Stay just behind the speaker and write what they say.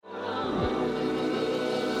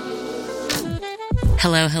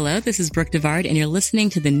Hello, hello. This is Brooke Devard, and you're listening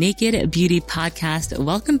to the Naked Beauty Podcast.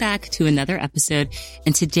 Welcome back to another episode.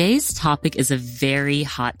 And today's topic is a very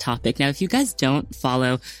hot topic. Now, if you guys don't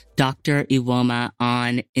follow Dr. Iwoma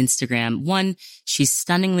on Instagram, one, she's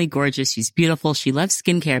stunningly gorgeous. She's beautiful. She loves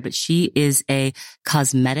skincare, but she is a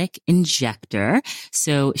cosmetic injector.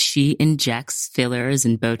 So she injects fillers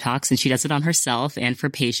and Botox, and she does it on herself and for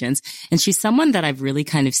patients. And she's someone that I've really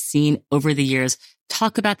kind of seen over the years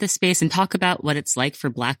talk about this space and talk about what it's like for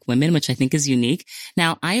Black women, which I think is unique.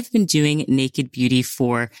 Now, I've been doing Naked Beauty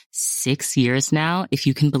for 6 years now, if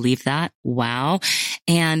you can believe that. Wow.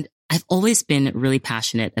 And I've always been really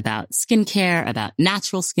passionate about skincare, about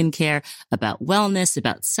natural skincare, about wellness,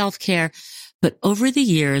 about self-care. But over the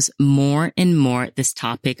years, more and more, this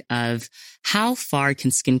topic of how far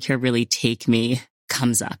can skincare really take me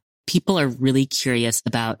comes up. People are really curious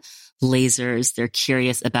about lasers. They're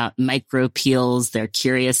curious about micro peels. They're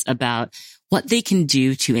curious about what they can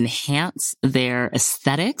do to enhance their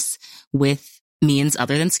aesthetics with means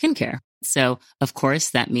other than skincare. So, of course,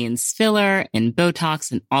 that means filler and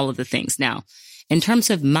Botox and all of the things. Now, in terms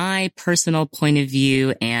of my personal point of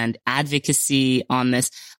view and advocacy on this,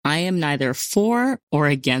 I am neither for or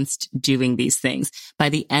against doing these things. By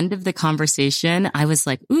the end of the conversation, I was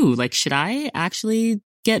like, ooh, like, should I actually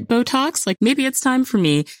get Botox? Like, maybe it's time for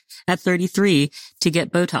me at 33 to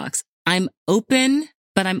get Botox. I'm open,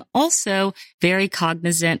 but I'm also very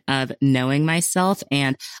cognizant of knowing myself.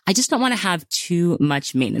 And I just don't want to have too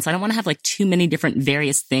much maintenance. I don't want to have like too many different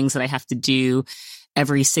various things that I have to do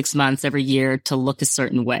every 6 months, every year to look a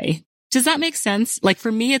certain way. Does that make sense? Like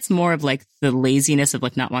for me, it's more of like the laziness of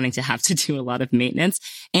like not wanting to have to do a lot of maintenance.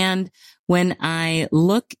 And when I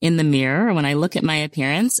look in the mirror, or when I look at my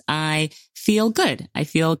appearance, I feel good. I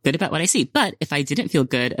feel good about what I see. But if I didn't feel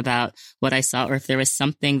good about what I saw, or if there was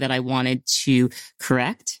something that I wanted to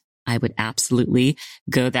correct, I would absolutely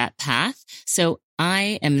go that path. So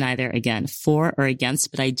I am neither, again, for or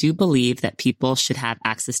against, but I do believe that people should have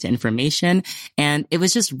access to information. And it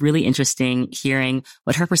was just really interesting hearing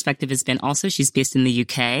what her perspective has been. Also, she's based in the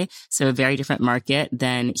UK, so a very different market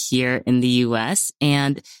than here in the US.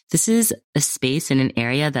 And this is a space in an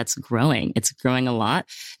area that's growing. It's growing a lot.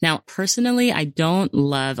 Now, personally, I don't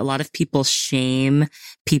love, a lot of people shame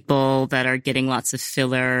people that are getting lots of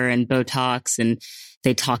filler and Botox, and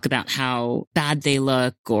they talk about how bad they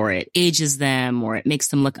look, or it ages them, or it makes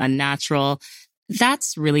them look unnatural.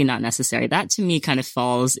 That's really not necessary. That to me kind of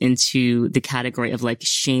falls into the category of like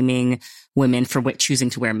shaming women for choosing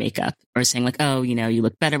to wear makeup, or saying like, oh, you know, you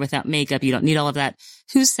look better without makeup. You don't need all of that.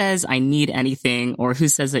 Who says I need anything, or who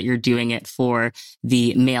says that you're doing it for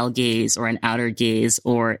the male gaze or an outer gaze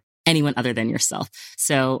or anyone other than yourself?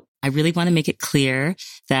 So I really want to make it clear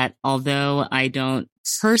that although I don't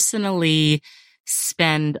personally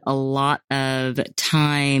spend a lot of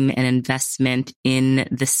time and investment in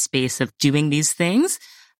the space of doing these things,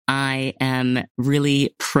 I am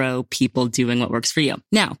really pro people doing what works for you.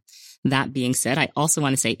 Now, that being said, I also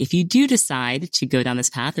want to say, if you do decide to go down this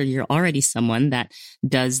path, or you're already someone that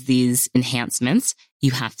does these enhancements,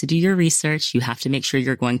 you have to do your research. You have to make sure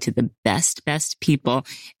you're going to the best people.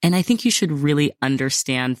 And I think you should really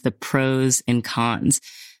understand the pros and cons.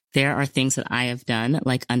 There are things that I have done,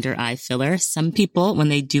 like under eye filler. Some people, when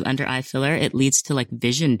they do under eye filler, it leads to like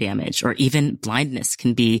vision damage, or even blindness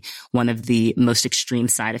can be one of the most extreme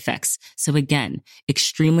side effects. So again,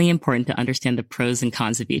 extremely important to understand the pros and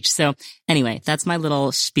cons of each. So anyway, that's my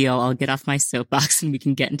little spiel. I'll get off my soapbox and we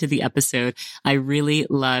can get into the episode. I really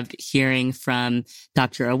loved hearing from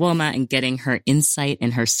Dr. Iwoma and getting her insight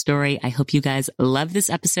and her story. I hope you guys love this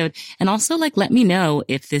episode. And also like, let me know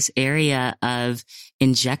if this area of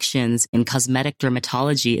injections in cosmetic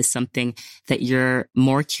dermatology is something that you're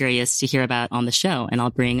more curious to hear about on the show, and I'll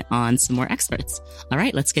bring on some more experts. All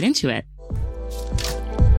right, let's get into it.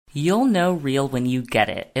 You'll know real when you get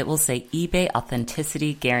it. It will say eBay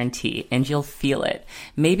Authenticity Guarantee, and you'll feel it.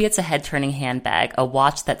 Maybe it's a head-turning handbag, a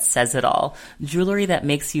watch that says it all, jewelry that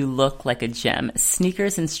makes you look like a gem,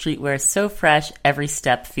 sneakers and streetwear so fresh, every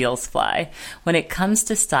step feels fly. When it comes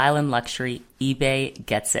to style and luxury, eBay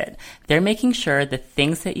gets it. They're making sure the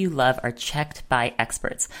things that you love are checked by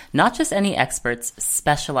experts. Not just any experts,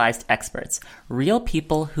 specialized experts. Real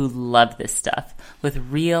people who love this stuff with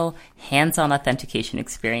real hands-on authentication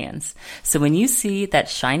experience. So when you see that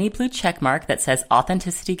shiny blue check mark that says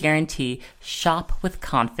Authenticity Guarantee, shop with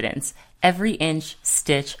confidence. Every inch,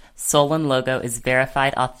 stitch, Solon logo is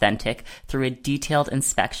verified authentic through a detailed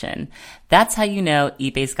inspection. That's how you know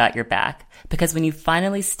eBay's got your back. Because when you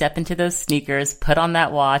finally step into those sneakers, put on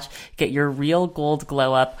that watch, get your real gold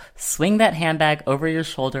glow up, swing that handbag over your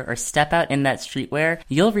shoulder, or step out in that streetwear,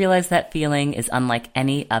 you'll realize that feeling is unlike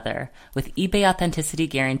any other. With eBay Authenticity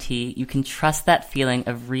Guarantee, you can trust that feeling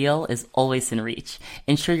of real is always in reach.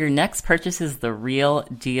 Ensure your next purchase is the real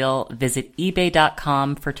deal. Visit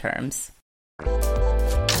ebay.com for terms.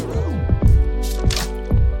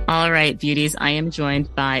 All right, beauties, I am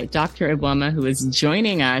joined by Dr. Iboma, who is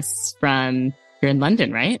joining us from, you're in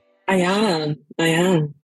London, right? I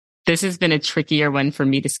am. This has been a trickier one for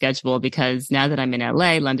me to schedule because now that I'm in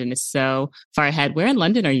LA, London is so far ahead. Where in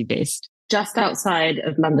London are you based? Just outside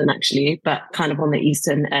of London, actually, but kind of on the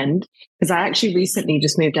eastern end, because I actually recently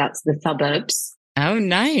just moved out to the suburbs. Oh,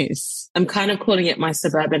 nice. I'm kind of calling it my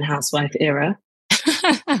suburban housewife era.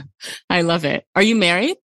 I love it. Are you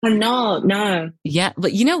married? I'm not, no. Yeah,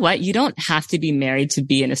 but you know what? You don't have to be married to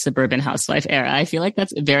be in a suburban housewife era. I feel like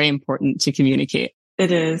that's very important to communicate.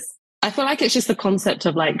 It is. I feel like it's just the concept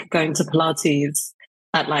of like going to Pilates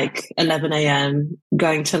at like 11 a.m.,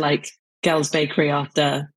 going to like Girls Bakery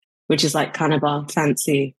after, which is like kind of our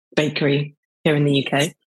fancy bakery here in the UK.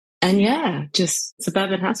 And yeah, just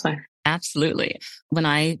suburban housewife. Absolutely. When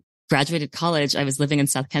I graduated college, I was living in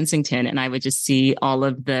South Kensington and I would just see all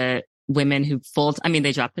of the women who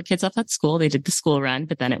they dropped their kids off at school. They did the school run,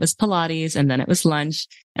 but then it was Pilates and then it was lunch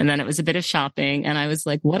and then it was a bit of shopping. And I was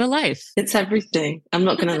like, what a life. It's everything. I'm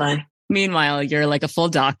not going to lie. Meanwhile, you're like a full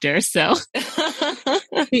doctor. So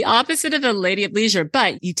the opposite of a lady of leisure,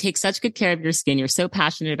 but you take such good care of your skin. You're so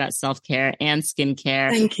passionate about self-care and skincare.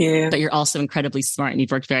 Thank you. But you're also incredibly smart and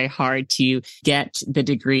you've worked very hard to get the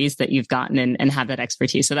degrees that you've gotten and have that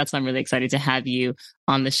expertise. So that's why I'm really excited to have you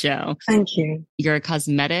on the show. Thank you. You're a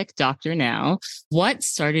cosmetic doctor now. What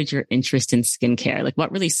started your interest in skincare? Like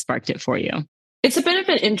what really sparked it for you? It's a bit of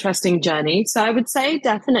an interesting journey. So I would say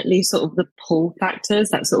definitely sort of the pull factors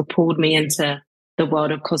that sort of pulled me into the world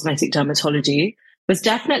of cosmetic dermatology was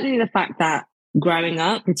definitely the fact that growing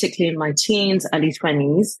up, particularly in my teens, early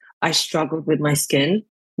 20s, I struggled with my skin.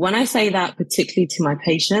 When I say that, particularly to my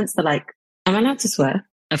patients, they're like, am I allowed to swear?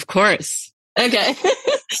 Of course. Okay.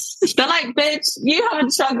 They're like, bitch, you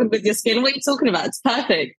haven't struggled with your skin. What are you talking about? It's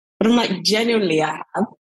perfect. But I'm like, genuinely, I have.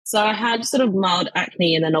 So I had sort of mild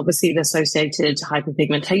acne and then obviously the associated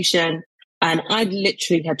hyperpigmentation. And I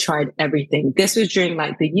literally had tried everything. This was during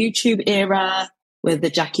like the YouTube era with the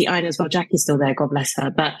Jackie Einers. Well, Jackie's still there, God bless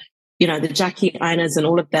her. But, you know, the Jackie Einers and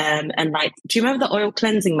all of them. And like, do you remember the oil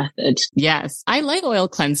cleansing method? Yes. I like oil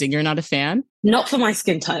cleansing. You're not a fan? Not for my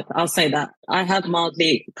skin type. I'll say that. I have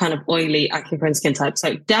mildly kind of oily acne-prone skin type.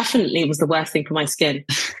 So definitely was the worst thing for my skin.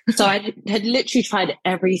 So I had literally tried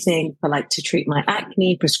everything for like to treat my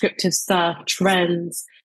acne, prescriptive stuff, trends.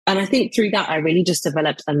 And I think through that, I really just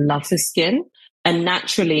developed a love for skin. And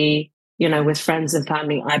naturally, you know, with friends and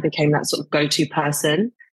family, I became that sort of go-to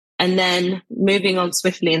person. And then moving on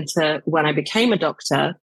swiftly into when I became a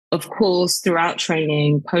doctor, of course, throughout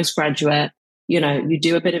training, postgraduate, you know, you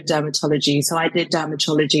do a bit of dermatology. So I did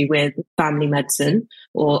dermatology with family medicine,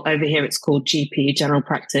 or over here it's called GP, general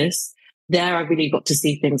practice. There I really got to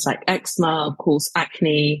see things like eczema, of course,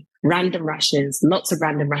 acne, random rashes, lots of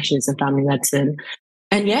random rashes in family medicine.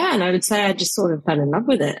 And yeah, and I would say I just sort of fell in love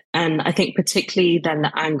with it. And I think particularly then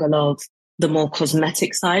the angle of the more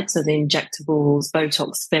cosmetic side, so the injectables,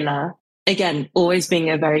 Botox, filler. Again, always being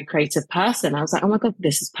a very creative person, I was like, oh my God,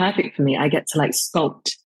 this is perfect for me. I get to like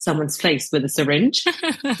sculpt someone's face with a syringe.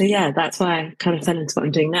 So yeah, that's why I kind of fell into what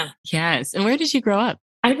I'm doing now. Yes. And where did you grow up?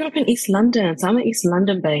 I grew up in East London. So I'm an East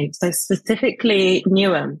London babe. So specifically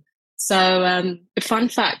Newham. So fun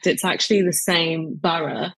fact, it's actually the same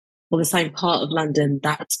borough or the same part of London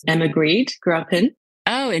that Emma Grede grew up in.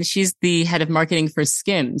 Oh, and she's the head of marketing for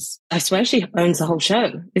Skims. I swear she owns the whole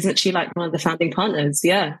show. Isn't she like one of the founding partners?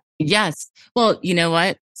 Yeah. Yes. Well, you know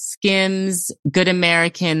what? Skims, Good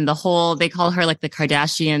American, they call her like the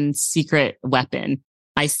Kardashian secret weapon.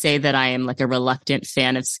 I say that I am like a reluctant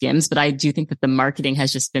fan of Skims, but I do think that the marketing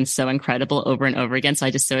has just been so incredible over and over again. So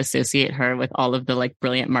I just so associate her with all of the like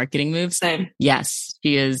brilliant marketing moves. Same. Yes,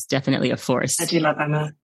 she is definitely a force. I do love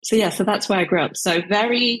Emma. So yeah, so that's where I grew up. So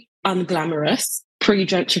very unglamorous,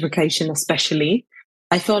 pre-gentrification especially.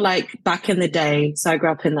 I feel like back in the day, so I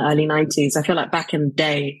grew up in the early 90s. I feel like back in the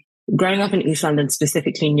day, growing up in East London,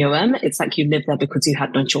 specifically Newham, it's like you lived there because you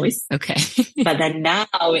had no choice. Okay. But then now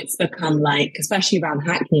it's become like, especially around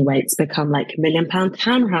Hackney way, it's become like £1 million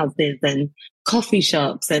townhouses and coffee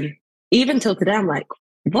shops. And even till today, I'm like,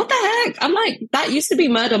 what the heck? I'm like, that used to be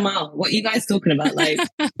Murder Mile. What are you guys talking about? Like,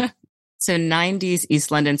 So 90s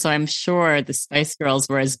East London. So I'm sure the Spice Girls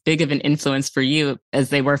were as big of an influence for you as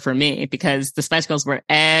they were for me, because the Spice Girls were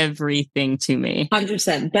everything to me.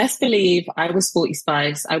 100%. Best believe I was Sporty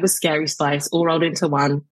Spice. I was Scary Spice, all rolled into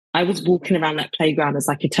one. I was walking around that playground as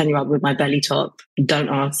like a 10-year-old with my belly top. Don't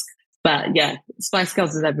ask. But yeah, Spice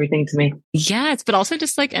Girls is everything to me. Yes, but also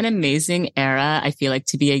just like an amazing era, I feel like,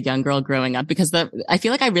 to be a young girl growing up, because I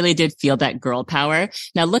feel like I really did feel that girl power.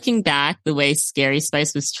 Now, looking back, the way Scary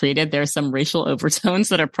Spice was treated, there are some racial overtones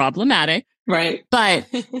that are problematic. Right. But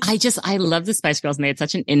I love the Spice Girls, and they had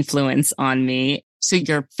such an influence on me. So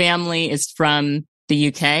your family is from the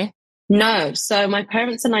UK? No. So my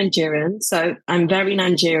parents are Nigerian. So I'm very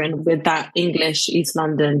Nigerian with that English East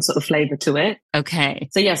London sort of flavor to it. Okay.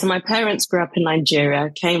 So yeah, so my parents grew up in Nigeria,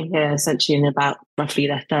 came here essentially in about roughly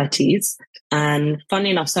their 30s. And funny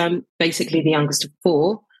enough, so I'm basically the youngest of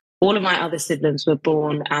four. All of my other siblings were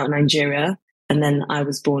born out in Nigeria. And then I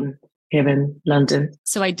was born here in London.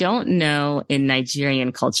 So I don't know in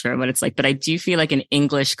Nigerian culture what it's like, but I do feel like in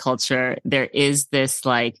English culture, there is this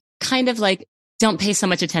like kind of like, don't pay so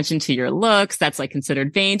much attention to your looks. That's like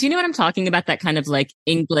considered vain. Do you know what I'm talking about? That kind of like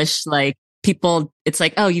English, like people, it's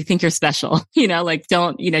like, oh, you think you're special, like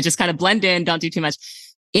don't, just kind of blend in, don't do too much.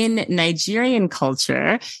 In Nigerian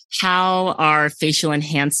culture, how are facial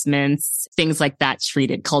enhancements, things like that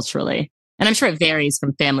treated culturally? And I'm sure it varies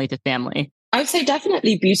from family to family. I would say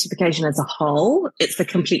definitely beautification as a whole. It's the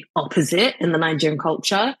complete opposite in the Nigerian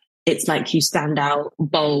culture. It's like you stand out,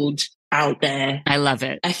 bold, out there. I love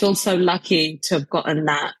it. I feel so lucky to have gotten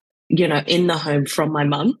that, in the home from my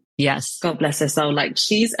mum. Yes. God bless her soul. Like,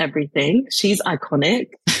 she's everything. She's iconic.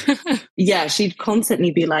 Yeah, she'd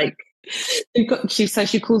constantly be like,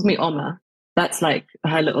 she calls me Oma. That's like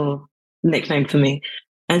her little nickname for me.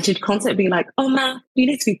 And she'd constantly be like, Oma, you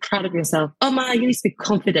need to be proud of yourself. Oma, you need to be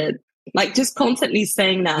confident. Like, just constantly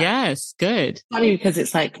saying that. Yes, good. Funny because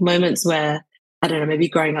it's like moments where, I don't know, maybe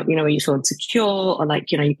growing up, where you feel insecure or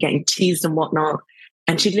like, you're getting teased and whatnot.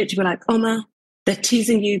 And she'd literally be like, Oma, they're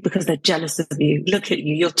teasing you because they're jealous of you. Look at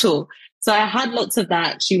you, you're tall. So I had lots of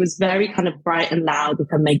that. She was very kind of bright and loud with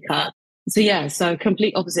her makeup. So yeah, so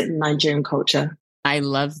complete opposite in Nigerian culture. I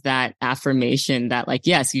love that affirmation that like,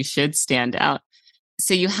 yes, you should stand out.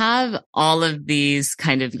 So you have all of these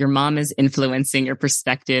kind of, your mom is influencing your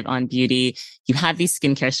perspective on beauty. You have these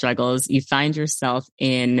skincare struggles. You find yourself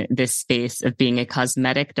in this space of being a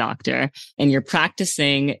cosmetic doctor, and you're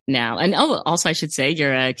practicing now. And also I should say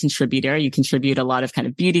you're a contributor. You contribute a lot of kind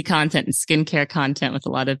of beauty content and skincare content with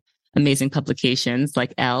a lot of amazing publications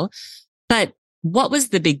like Elle. But what was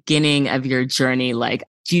the beginning of your journey like?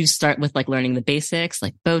 Do you start with like learning the basics,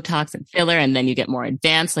 like Botox and filler, and then you get more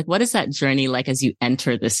advanced? Like, what is that journey like as you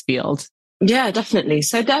enter this field? Yeah, definitely.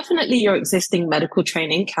 So definitely your existing medical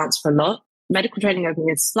training counts for a lot. Medical training over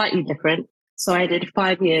here is slightly different. So I did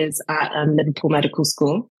 5 years at Liverpool Medical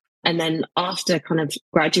School. And then after kind of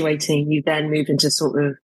graduating, you then move into sort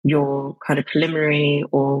of your kind of preliminary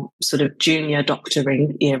or sort of junior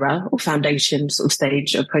doctoring era or foundation sort of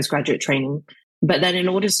stage of postgraduate training. But then in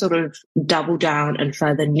order to sort of double down and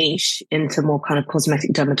further niche into more kind of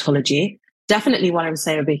cosmetic dermatology, definitely what I would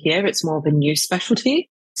say over here, it's more of a new specialty.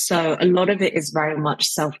 So a lot of it is very much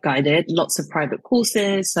self-guided, lots of private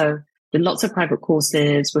courses. So there are lots of private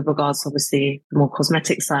courses with regards to obviously the more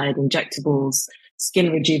cosmetic side, injectables,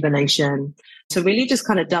 skin rejuvenation. So really just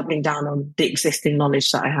kind of doubling down on the existing knowledge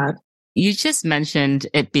that I had. You just mentioned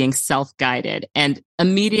it being self-guided, and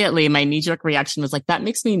immediately my knee-jerk reaction was like, that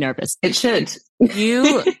makes me nervous. It should.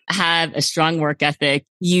 You have a strong work ethic.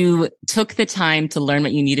 You took the time to learn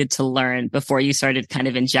what you needed to learn before you started kind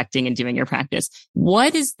of injecting and doing your practice.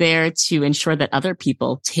 What is there to ensure that other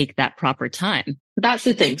people take that proper time? That's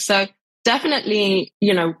the thing. So definitely,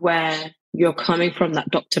 where you're coming from that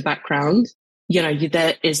doctor background,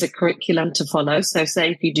 there is a curriculum to follow. So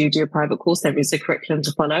say if you do a private course, there is a curriculum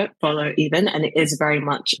to follow even. And it is very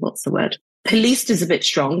much, what's the word? Policed is a bit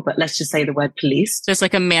strong, but let's just say the word policed. So it's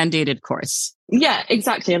like a mandated course. Yeah,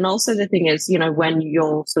 exactly. And also the thing is, when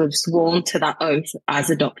you're sort of sworn to that oath as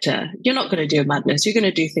a doctor, you're not going to do madness. You're going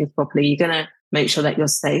to do things properly. You're going to make sure that you're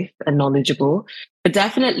safe and knowledgeable. But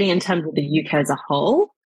definitely in terms of the UK as a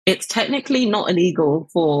whole, it's technically not illegal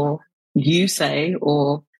for you, say,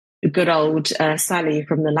 or good old Sally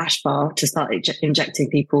from the Lash Bar to start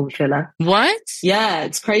injecting people with filler. What? Yeah,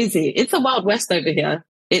 it's crazy. It's a Wild West over here.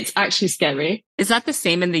 It's actually scary. Is that the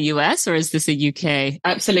same in the US, or is this a UK?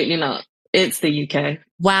 Absolutely not. It's the UK.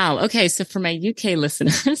 Wow. Okay. So for my UK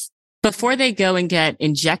listeners, Before they go and get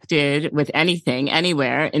injected with anything,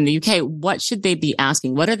 anywhere in the UK, what should they be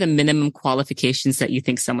asking? What are the minimum qualifications that you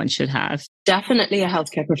think someone should have? Definitely a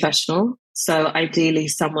healthcare professional. So ideally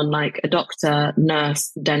someone like a doctor,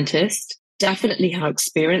 nurse, dentist. Definitely how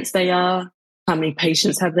experienced they are. How many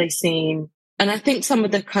patients have they seen? And I think some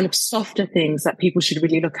of the kind of softer things that people should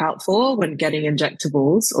really look out for when getting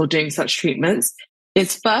injectables or doing such treatments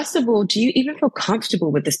is, first of all, do you even feel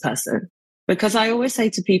comfortable with this person? Because I always say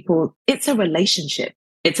to people, it's a relationship.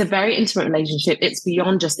 It's a very intimate relationship. It's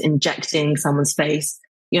beyond just injecting someone's face.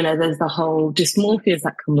 You know, there's the whole dysmorphias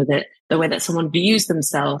that come with it, the way that someone views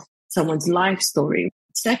themselves, someone's life story.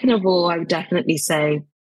 Second of all, I would definitely say,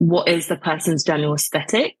 what is the person's general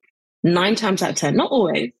aesthetic? 9 times out of 10, not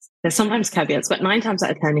always. There's sometimes caveats, but 9 times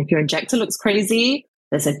out of 10, if your injector looks crazy,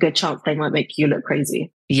 there's a good chance they might make you look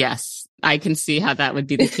crazy. Yes, I can see how that would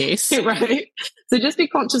be the case. Right? So just be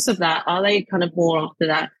conscious of that. Are they kind of more after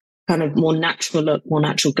that kind of more natural look, more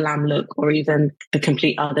natural glam look, or even the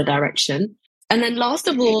complete other direction? And then last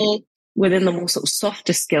of all, within the more sort of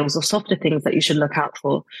softer skills or softer things that you should look out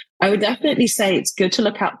for, I would definitely say it's good to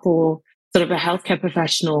look out for sort of a healthcare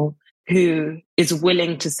professional who is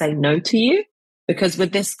willing to say no to you, because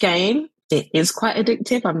with this game, it is quite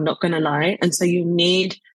addictive. I'm not going to lie. And so you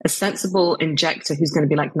need a sensible injector who's going to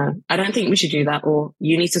be like, no, I don't think we should do that. Or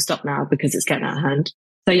you need to stop now because it's getting out of hand.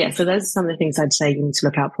 So yeah, so those are some of the things I'd say you need to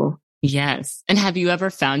look out for. Yes. And have you ever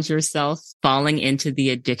found yourself falling into the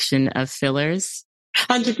addiction of fillers?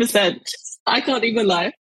 100%. I can't even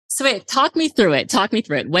lie. So wait, talk me through it. Talk me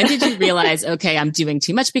through it. When did you realize, okay, I'm doing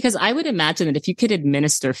too much? Because I would imagine that if you could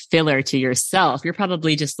administer filler to yourself, you're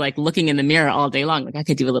probably just like looking in the mirror all day long. Like I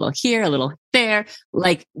could do a little here, a little there.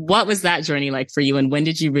 Like what was that journey like for you? And when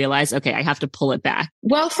did you realize, okay, I have to pull it back?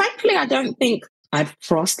 Well, thankfully, I don't think I've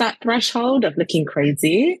crossed that threshold of looking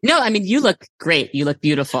crazy. No, I mean, you look great. You look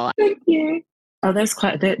beautiful. Thank you. Oh, there's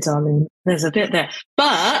quite a bit, darling. There's a bit there.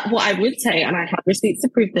 But what I would say, and I have receipts to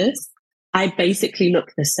prove this, I basically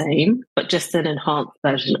look the same, but just an enhanced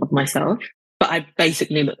version of myself. But I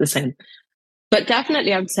basically look the same. But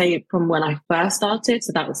definitely, I would say from when I first started,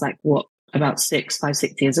 so that was like, about 6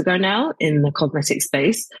 years ago now in the cosmetic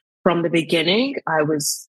space. From the beginning, I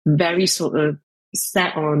was very sort of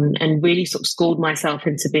set on and really sort of schooled myself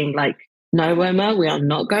into being like, no, Emma, we are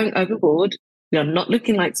not going overboard. We are not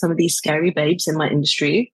looking like some of these scary babes in my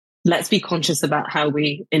industry. Let's be conscious about how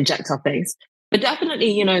we inject our face. But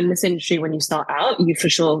definitely, you know, in this industry, when you start out, you for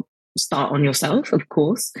sure start on yourself, of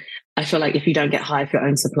course. I feel like if you don't get high for your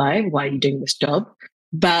own supply, why are you doing this job?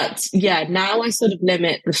 But yeah, now I sort of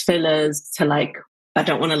limit the fillers to like, I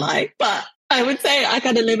don't want to lie, but I would say I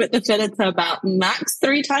kind of limit the filler to about max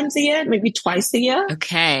 3 times a year, maybe twice a year.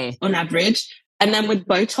 Okay. On average. And then with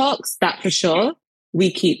Botox, that for sure, we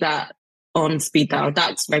keep that on speed dial.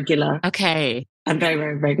 That's regular. Okay. I'm very,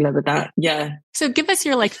 very regular with that. Yeah. So give us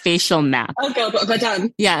your like facial map. Oh God, what have I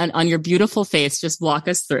done? Yeah. And on your beautiful face, just walk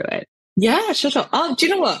us through it. Yeah, sure. Oh, do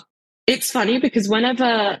you know what? It's funny because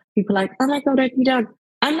whenever people are like, oh my God, what have you done?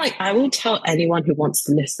 I'm like, I will tell anyone who wants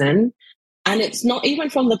to listen. And it's not even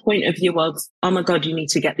from the point of view of, oh my God, you need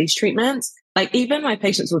to get these treatments. Like even my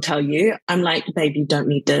patients will tell you, I'm like, babe, you don't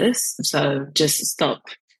need this. So just stop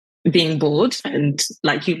being bored and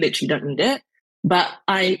like you literally don't need it. But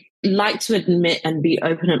I like to admit and be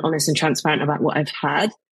open and honest and transparent about what I've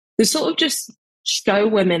had to sort of just show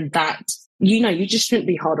women that, you know, you just shouldn't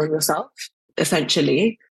be hard on yourself,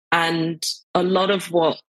 essentially. And a lot of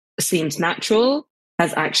what seems natural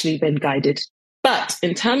has actually been guided. But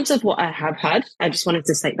in terms of what I have had, I just wanted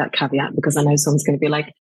to state that caveat because I know someone's going to be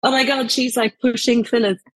like, oh my God, she's like pushing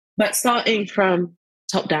fillers. But starting from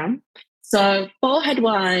top down. So forehead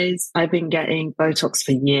wise, I've been getting Botox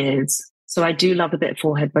for years. So I do love a bit of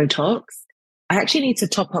forehead Botox. I actually need to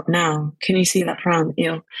top up now. Can you see that frown?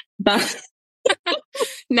 Ew. But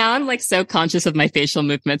now I'm like so conscious of my facial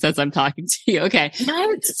movements as I'm talking to you. Okay.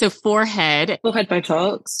 So forehead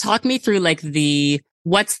Botox. Talk me through like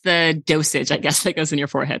what's the dosage, I guess, that goes in your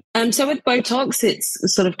forehead? So with Botox, it's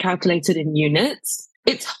sort of calculated in units.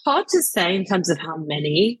 It's hard to say in terms of how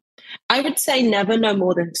many. I would say never no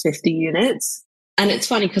more than 50 units. And it's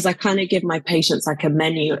funny because I kind of give my patients like a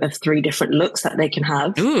menu of 3 different looks that they can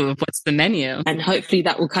have. Ooh, what's the menu? And hopefully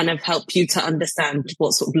that will kind of help you to understand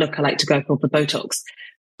what sort of look I like to go for Botox.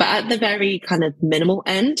 But at the very kind of minimal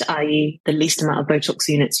end, i.e. the least amount of Botox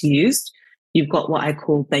units used, you've got what I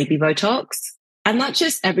call baby Botox. And that's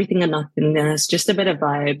just everything and nothingness, just a bit of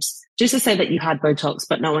vibes, just to say that you had Botox,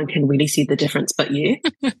 but no one can really see the difference but you.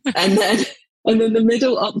 and then the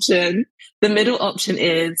middle option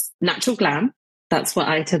is natural glam. That's what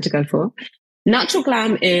I tend to go for. Natural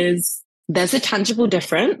glam is there's a tangible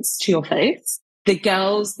difference to your face. The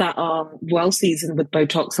girls that are well seasoned with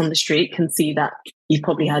Botox on the street can see that you've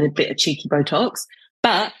probably had a bit of cheeky Botox,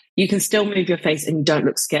 but you can still move your face and you don't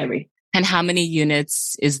look scary. And how many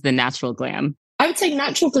units is the natural glam? I would say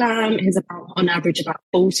natural glam is about, on average, about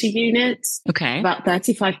 40 units. Okay. About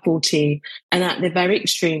 35, 40. And at the very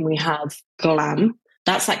extreme, we have glam.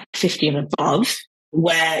 That's like 50 and above,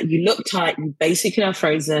 where you look tight, you basically are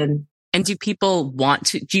frozen. And do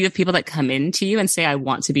you have people that come in to you and say, I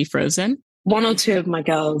want to be frozen? One or two of my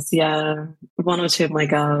girls, yeah. One or two of my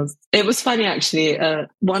girls. It was funny, actually.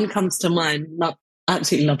 One comes to mind.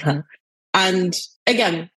 Absolutely love her. And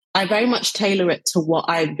again, I very much tailor it to what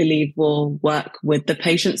I believe will work with the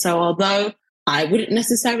patient. So although I wouldn't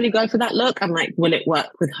necessarily go for that look, I'm like, will it work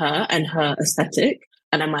with her and her aesthetic?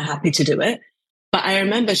 And am I happy to do it? But I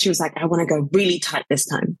remember she was like, I want to go really tight this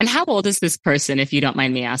time. And how old is this person, if you don't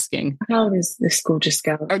mind me asking? How old is this gorgeous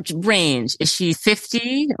girl? Or range? Is she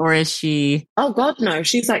 50 or is she? Oh, God, no.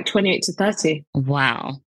 She's like 28 to 30.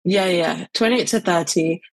 Wow. Yeah. 28 to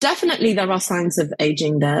 30. Definitely there are signs of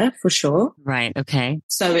aging there for sure. Right. Okay.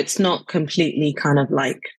 So it's not completely kind of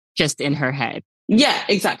like. Just in her head. Yeah,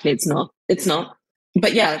 exactly. It's not.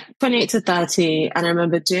 But yeah, 28 to 30. And I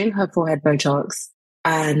remember doing her forehead Botox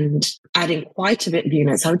and adding quite a bit of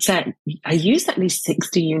units. I would say I used at least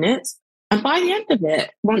 60 units. And by the end of it,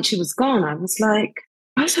 once she was gone, I was like,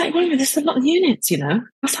 wait, this is a lot of units, you know?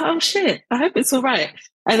 I was like, oh shit, I hope it's all right.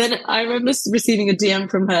 And then I remember receiving a DM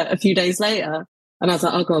from her a few days later. And I was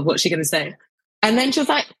like, oh God, what's she going to say? And then she was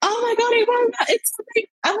like, oh my God, it won't. It's something.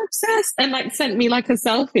 I'm obsessed. And like sent me like a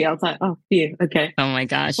selfie. I was like, oh, phew, okay. Oh my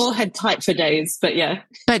gosh. Forehead tight for days, but yeah.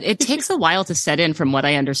 But it takes a while to set in from what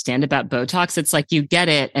I understand about Botox. It's like you get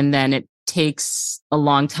it and then it takes a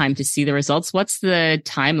long time to see the results. What's the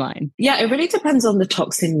timeline? Yeah, it really depends on the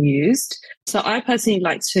toxin used. So I personally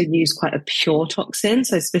like to use quite a pure toxin.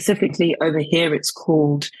 So specifically over here, it's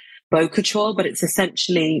called Bocature, but it's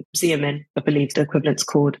essentially Xeomin, I believe the equivalent's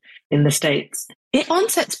called in the States. It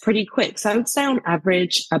onsets pretty quick. So I would say on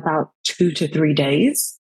average about 2 to 3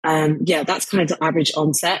 days. Yeah, that's kind of the average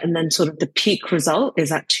onset. And then sort of the peak result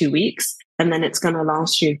is at 2 weeks. And then it's going to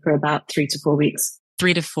last you for about 3 to 4 weeks.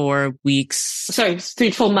 3 to 4 weeks. Sorry, 3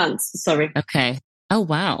 to 4 months. Sorry. Okay. Oh,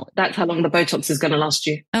 wow. That's how long the Botox is going to last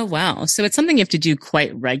you. Oh, wow. So it's something you have to do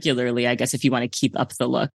quite regularly, I guess, if you want to keep up the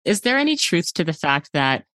look. Is there any truth to the fact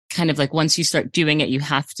that kind of like once you start doing it, you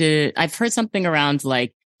have to, I've heard something around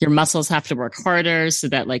like your muscles have to work harder so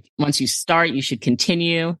that like once you start, you should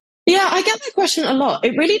continue? Yeah, I get that question a lot.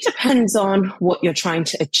 It really depends on what you're trying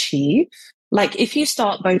to achieve. Like if you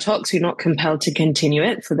start Botox, you're not compelled to continue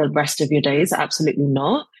it for the rest of your days. Absolutely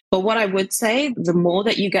not. But what I would say, the more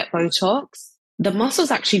that you get Botox, the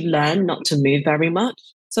muscles actually learn not to move very much.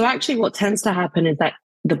 So actually what tends to happen is that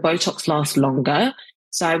the Botox lasts longer.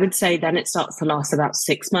 So I would say then it starts to last about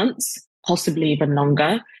 6 months, possibly even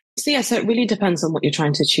longer. So yeah, so it really depends on what you're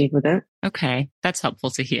trying to achieve with it. Okay, that's helpful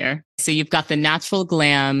to hear. So you've got the natural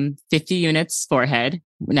glam, 50 units forehead.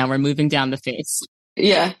 Now we're moving down the face.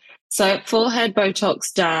 Yeah. So forehead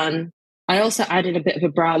Botox done. I also added a bit of a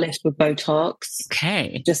brow lift with Botox.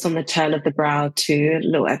 Okay. Just on the tail of the brow too, a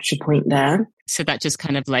little extra point there. So that just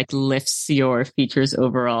kind of like lifts your features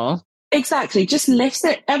overall. Exactly. Just lifts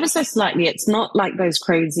it ever so slightly. It's not like those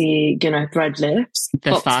crazy, thread lifts.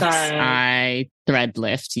 The fox eye thread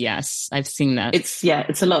lift. Yes. I've seen that. It's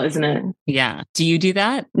a lot, isn't it? Yeah. Do you do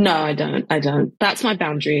that? No, I don't. That's my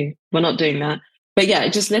boundary. We're not doing that. But yeah,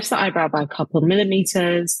 it just lifts the eyebrow by a couple of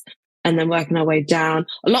millimeters and then working our way down.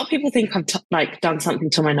 A lot of people think I've done something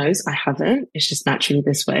to my nose. I haven't. It's just naturally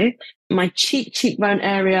this way. My cheekbone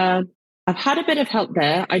area, I've had a bit of help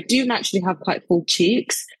there. I do naturally have quite full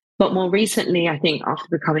cheeks. But more recently, I think after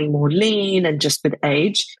becoming more lean and just with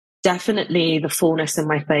age, definitely the fullness in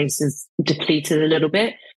my face is depleted a little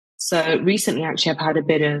bit. So recently, actually, I've had a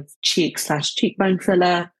bit of cheekbone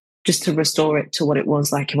filler just to restore it to what it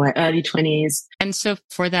was like in my early 20s. And so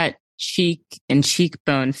for that cheek and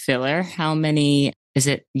cheekbone filler, how many, is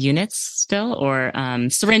it units still or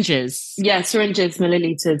syringes? Yeah, syringes,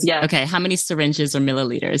 milliliters. Yeah. Okay. How many syringes or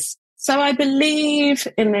milliliters? So I believe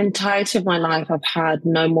in the entirety of my life, I've had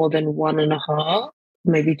no more than 1.5,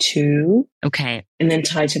 maybe 2. Okay. In the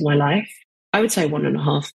entirety of my life. I would say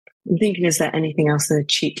 1.5. I'm thinking, is there anything else in the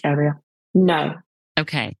cheek area? No.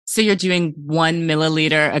 Okay. So you're doing 1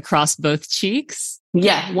 milliliter across both cheeks?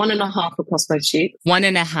 Yeah. 1.5 across both cheeks.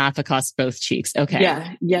 1.5 across both cheeks. Okay.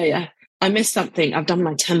 Yeah. I missed something. I've done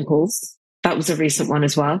my temples. That was a recent one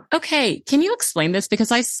as well. Okay. Can you explain this?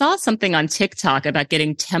 Because I saw something on TikTok about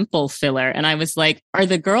getting temple filler. And I was like, are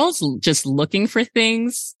the girls just looking for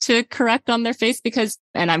things to correct on their face?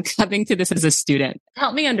 And I'm coming to this as a student.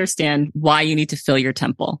 Help me understand why you need to fill your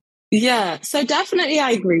temple. Yeah. So definitely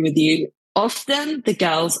I agree with you. Often the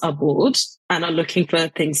girls are bored and are looking for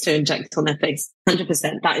things to inject on their face.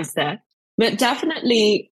 100%. That is there. But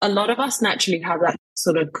definitely a lot of us naturally have that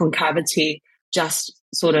sort of concavity just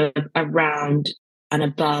sort of around and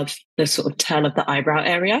above the sort of tail of the eyebrow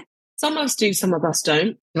area. Some of us do, some of us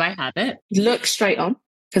don't. Do I have it? Look straight on,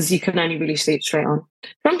 because you can only really see it straight on.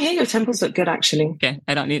 From here, your temples look good, actually. Okay,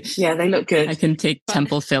 I don't need... Yeah, they look good. I can take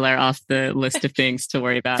temple filler off the list of things to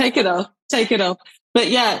worry about. Take it off. But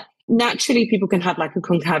yeah, naturally people can have like a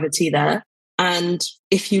concavity there. And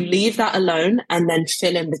if you leave that alone and then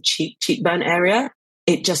fill in the cheekbone area,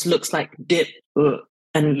 it just looks like dip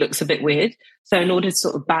and looks a bit weird. So in order to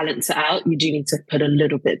sort of balance it out, you do need to put a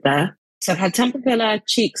little bit there. So I've had temple filler,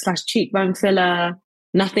 cheekbone filler,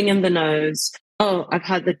 nothing in the nose. Oh, I've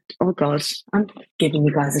had oh God, I'm giving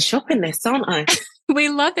you guys a shopping list, aren't I? We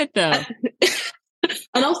love it though.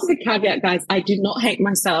 And also the caveat, guys, I do not hate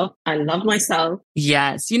myself. I love myself.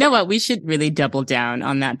 Yes. You know what? We should really double down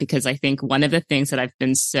on that, because I think one of the things that I've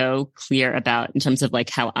been so clear about in terms of like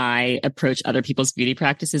how I approach other people's beauty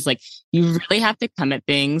practices, like you really have to come at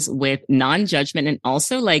things with non-judgment, and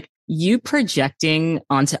also like you projecting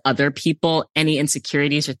onto other people any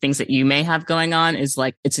insecurities or things that you may have going on is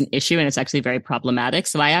like, it's an issue, and it's actually very problematic.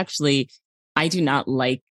 So I do not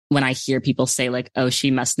like when I hear people say like, oh,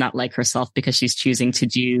 she must not like herself because she's choosing to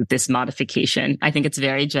do this modification. I think it's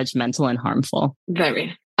very judgmental and harmful.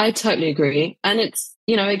 Very. I totally agree. And it's,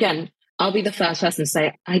 again, I'll be the first person to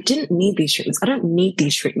say, I didn't need these treatments. I don't need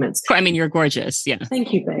these treatments. I mean, you're gorgeous. Yeah.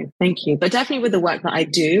 Thank you, babe. Thank you. But definitely with the work that I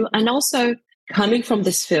do, and also coming from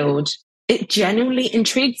this field, it genuinely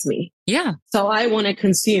intrigues me. Yeah. So I want to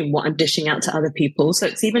consume what I'm dishing out to other people. So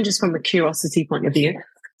it's even just from a curiosity point of view.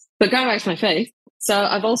 But going back to my face, so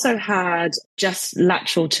I've also had just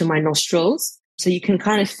lateral to my nostrils. So you can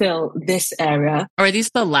kind of feel this area. Are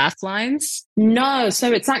these the laugh lines? No.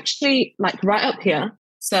 So it's actually like right up here.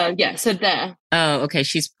 So yeah, so there. Oh, okay.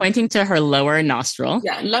 She's pointing to her lower nostril.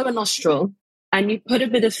 Yeah, lower nostril. And you put a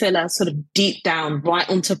bit of filler sort of deep down right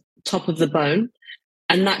onto top of the bone.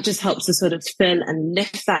 And that just helps to sort of fill and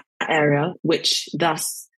lift that area, which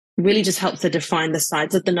thus really just helps to define the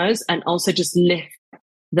sides of the nose and also just lift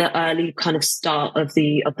the early kind of start of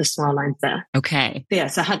the smile lines there. Okay. Yeah,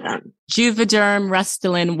 so I had that. Juvederm,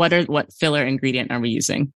 Restylane, what filler ingredient are we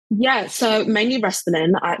using? Yeah, so mainly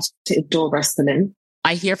Restylane. I actually adore Restylane.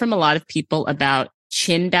 I hear from a lot of people about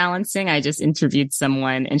chin balancing. I just interviewed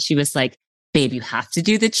someone and she was like, babe, you have to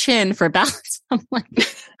do the chin for balance. I'm like,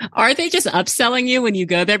 are they just upselling you when you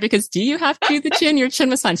go there? Because do you have to do the chin? Your chin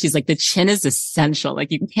was fine. She's like, the chin is essential.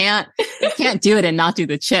 Like you can't do it and not do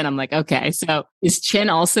the chin. I'm like, okay. So is chin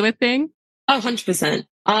also a thing? Oh, 100%.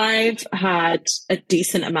 I've had a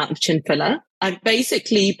decent amount of chin filler. I've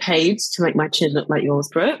basically paid to make my chin look like yours,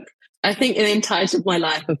 Brooke. I think in the entirety of my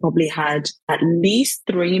life, I've probably had at least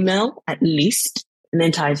 3 mil, at least in the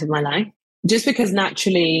entirety of my life, just because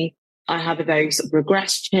naturally I have a very sort of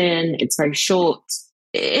regressed chin. It's very short.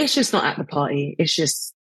 It's just not at the party. It's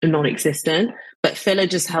just non-existent. But filler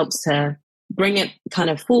just helps to bring it kind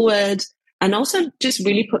of forward and also just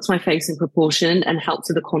really puts my face in proportion and helps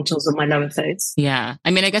with the contours of my lower face. Yeah.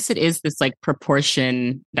 I mean, I guess it is this like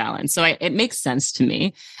proportion balance. So it makes sense to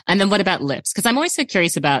me. And then what about lips? Because I'm always so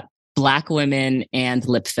curious about Black women and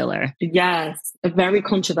lip filler. Yes. A very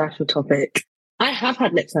controversial topic. I have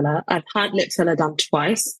had lip filler. I've had lip filler done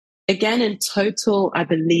twice. Again, in total, I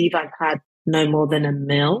believe I've had no more than 1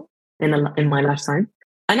 mil in my lifetime.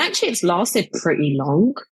 And actually, it's lasted pretty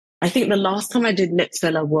long. I think the last time I did lip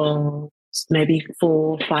filler was maybe 4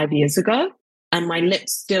 or 5 years ago. And my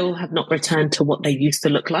lips still have not returned to what they used to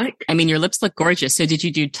look like. I mean, your lips look gorgeous. So did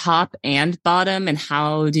you do top and bottom? And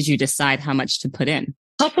how did you decide how much to put in?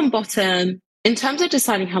 Top and bottom. In terms of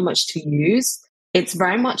deciding how much to use, it's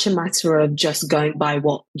very much a matter of just going by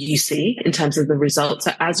what you see in terms of the results.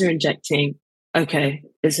 So as you're injecting, okay,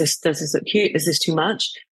 does this look cute? Is this too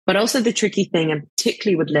much? But also the tricky thing, and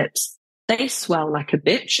particularly with lips, they swell like a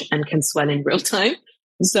bitch and can swell in real time.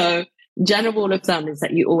 So general rule of thumb is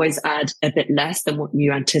that you always add a bit less than what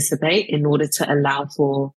you anticipate in order to allow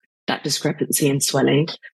for that discrepancy in swelling.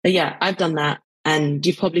 But yeah, I've done that. And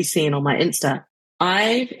you've probably seen on my Insta,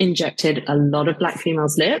 I've injected a lot of Black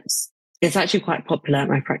females' lips. It's actually quite popular at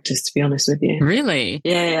my practice, to be honest with you. Really?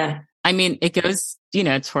 Yeah. I mean, it goes,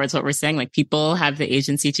 towards what we're saying, like people have the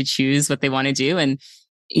agency to choose what they want to do. And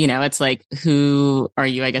it's like, who are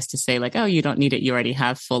you, I guess, to say like, oh, you don't need it. You already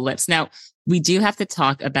have full lips. Now, we do have to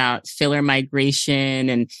talk about filler migration.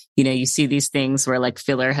 And, you see these things where like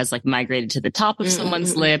filler has like migrated to the top of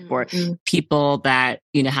someone's lip, or people that,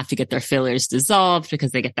 have to get their fillers dissolved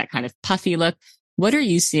because they get that kind of puffy look. What are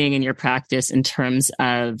you seeing in your practice in terms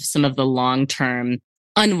of some of the long-term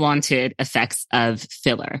unwanted effects of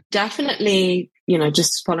filler? Definitely,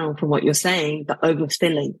 just following from what you're saying, the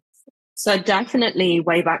overfilling. So definitely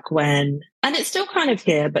way back when, and it's still kind of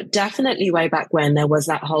here, but definitely way back when there was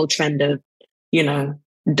that whole trend of,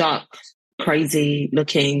 dark, crazy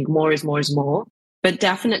looking, more is more is more. But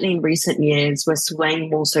definitely in recent years, we're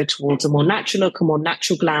swaying more so towards a more natural look, a more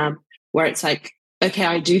natural glam, where it's like, okay,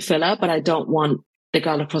 I do filler, but I don't want the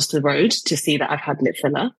girl across the road to see that I've had lip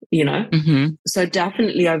filler, So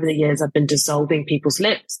definitely over the years, I've been dissolving people's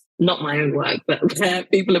lips, not my own work, but where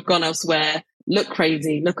people have gone elsewhere, look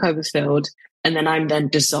crazy, look overfilled, and then I'm then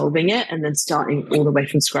dissolving it and then starting all the way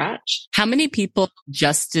from scratch. How many people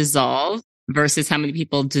just dissolve versus how many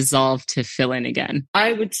people dissolve to fill in again?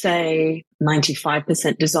 I would say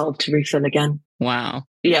 95% dissolve to refill again. Wow.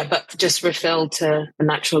 Yeah, but just refill to a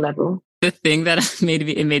natural level. The thing that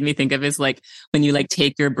it made me think of is like when you like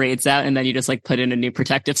take your braids out and then you just like put in a new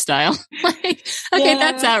protective style. Like, okay,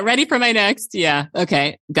 that's out. Ready for my next. Yeah.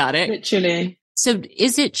 Okay. Got it. Literally. So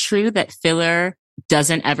is it true that filler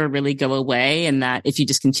doesn't ever really go away, and that if you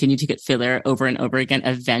just continue to get filler over and over again,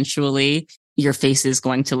 eventually your face is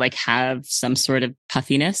going to like have some sort of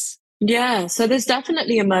puffiness? Yeah. So there's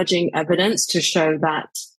definitely emerging evidence to show that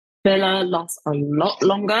filler lasts a lot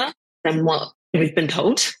longer than what we've been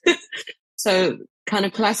told. So kind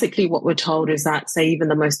of classically what we're told is that, say, even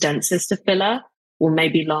the most densest of filler will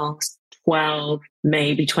maybe last 12,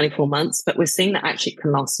 maybe 24 months, but we're seeing that actually it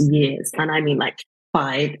can last years. And I mean like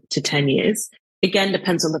 5 to 10 years. Again,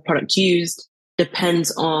 depends on the product used,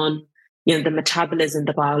 depends on, the metabolism,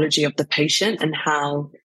 the biology of the patient, and how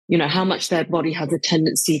much their body has a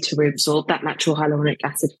tendency to reabsorb that natural hyaluronic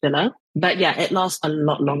acid filler. But yeah, it lasts a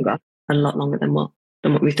lot longer than what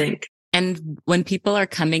we think. And when people are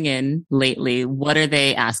coming in lately, what are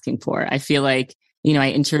they asking for? I feel like, I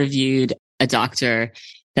interviewed a doctor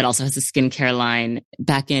that also has a skincare line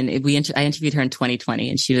back in, I interviewed her in 2020,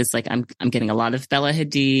 and she was like, I'm getting a lot of Bella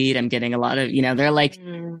Hadid. I'm getting a lot of, they're like,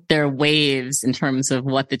 they're waves in terms of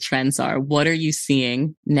what the trends are. What are you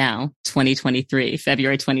seeing now, 2023,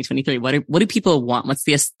 February 2023? What do people want? What's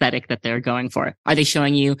the aesthetic that they're going for? Are they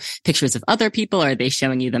showing you pictures of other people? Are they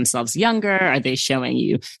showing you themselves younger? Are they showing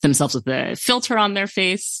you themselves with a filter on their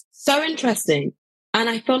face? So interesting. And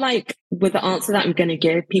I feel like with the answer that I'm going to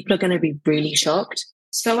give, people are going to be really shocked.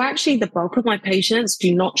 So actually, the bulk of my patients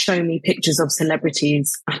do not show me pictures of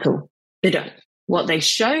celebrities at all. They don't. What they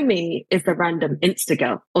show me is the random Insta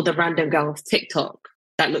girl or the random girl off TikTok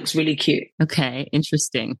that looks really cute. Okay,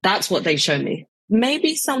 interesting. That's what they show me.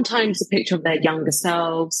 Maybe sometimes a picture of their younger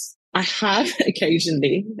selves. I have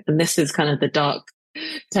occasionally, and this is kind of the dark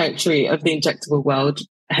territory of the injectable world,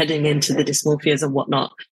 heading into the dysmorphias and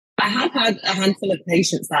whatnot. I have had a handful of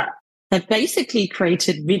patients that have basically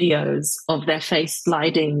created videos of their face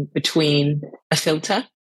sliding between a filter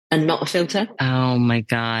and not a filter. Oh my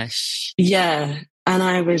gosh. Yeah. And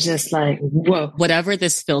I was just like, whoa. Whatever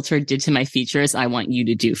this filter did to my features, I want you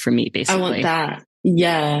to do for me, basically. I want that.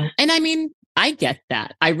 Yeah. And I mean, I get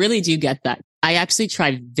that. I really do get that. I actually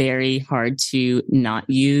try very hard to not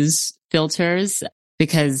use filters,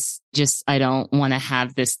 because I don't want to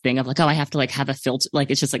have this thing of like, oh, I have to like have a filter. Like,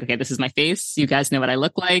 it's just like, okay, this is my face. You guys know what I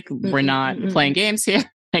look like. We're not playing games here.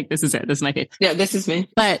 Like, this is it. This is my face. Yeah, this is me.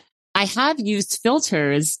 But I have used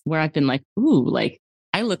filters where I've been like, ooh, like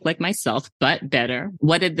I look like myself, but better.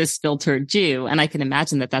 What did this filter do? And I can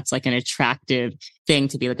imagine that that's like an attractive thing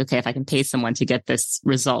to be like, okay, if I can pay someone to get this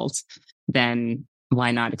result, then why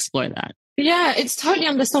not explore that? Yeah, it's totally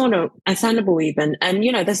understandable even. And,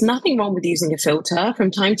 there's nothing wrong with using a filter. From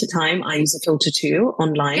time to time, I use a filter too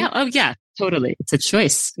online. Yeah. Oh, yeah, totally. It's a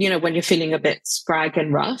choice. When you're feeling a bit scrag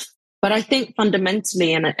and rough. But I think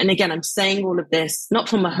fundamentally, and again, I'm saying all of this, not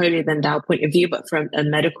from a holier than thou point of view, but from a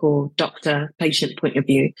medical doctor patient point of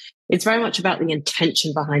view, it's very much about the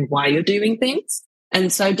intention behind why you're doing things.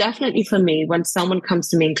 And so definitely for me, when someone comes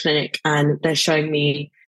to me in clinic and they're showing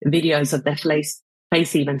me videos of their face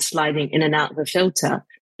even sliding in and out of a filter,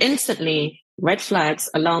 instantly red flags,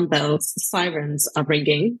 alarm bells, sirens are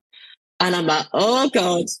ringing. And I'm like, oh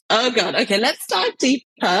God. Okay, let's dive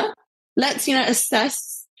deeper. Let's,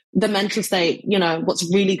 assess the mental state, what's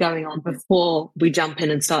really going on before we jump in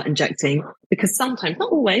and start injecting. Because sometimes,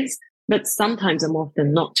 not always, but sometimes and more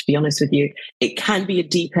often not, to be honest with you, it can be a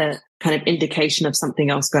deeper kind of indication of something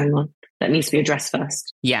else going on. that needs to be addressed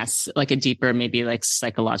first. Yes. Like a deeper, maybe like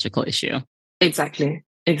psychological issue. Exactly.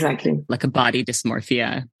 Like a body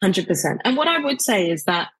dysmorphia. 100%. And what I would say is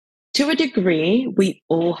that to a degree, we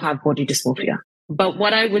all have body dysmorphia. But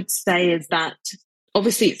what I would say is that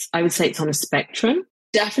obviously I would say it's on a spectrum.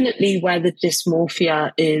 Definitely where the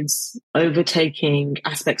dysmorphia is overtaking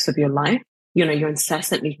aspects of your life, you're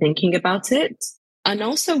incessantly thinking about it. And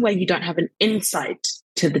also where you don't have an insight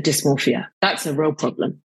to the dysmorphia. That's a real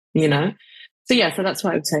problem, So that's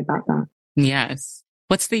what I would say about that. Yes.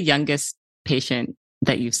 What's the youngest patient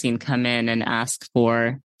that you've seen come in and ask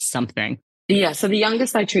for something? Yeah, so the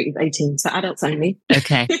youngest I treat is 18, so adults only.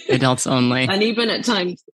 Okay, adults only. And even at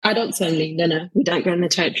times, adults only. No, we don't go in the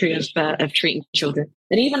territory of treating children.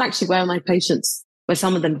 And even actually where my patients, where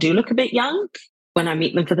some of them do look a bit young, when I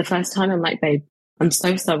meet them for the first time, I'm like, babe, I'm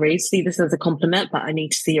so sorry. See this as a compliment, but I need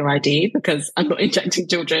to see your ID because I'm not injecting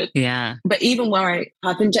children. Yeah. But even where I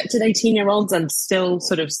have injected 18-year-olds, I'm still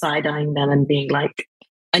sort of side-eyeing them and being like,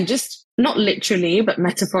 and just not literally, but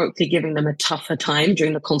metaphorically giving them a tougher time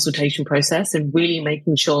during the consultation process and really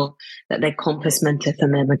making sure that they're compass mentis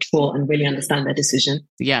and they're mature and really understand their decision.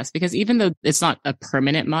 Yes, because even though it's not a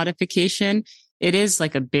permanent modification, it is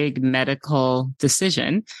like a big medical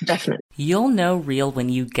decision. Definitely. You'll know real when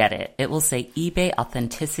you get it. It will say eBay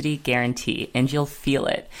Authenticity Guarantee, and you'll feel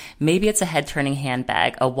it. Maybe it's a head-turning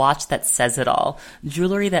handbag, a watch that says it all,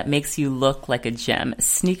 jewelry that makes you look like a gem,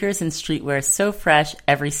 sneakers and streetwear so fresh,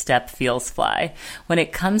 every step feels fly. When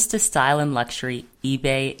it comes to style and luxury,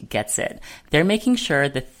 eBay gets it. They're making sure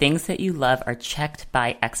the things that you love are checked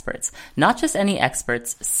by experts. Not just any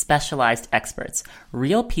experts, specialized experts.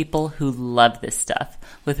 Real people who love this stuff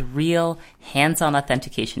with real hands-on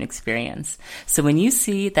authentication experience. So when you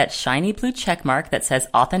see that shiny blue check mark that says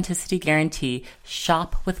Authenticity Guarantee,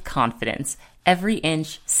 shop with confidence. Every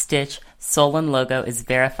inch, stitch, sole, and logo is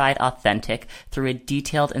verified authentic through a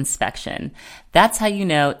detailed inspection. That's how you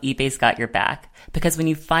know eBay's got your back. Because when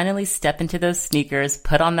you finally step into those sneakers,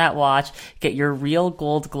 put on that watch, get your real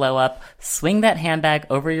gold glow up, swing that handbag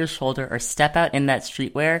over your shoulder, or step out in that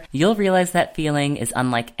streetwear, you'll realize that feeling is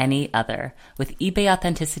unlike any other. With eBay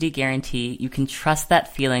Authenticity Guarantee, you can trust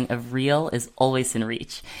that feeling of real is always in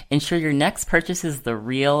reach. Ensure your next purchase is the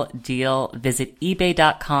real deal. Visit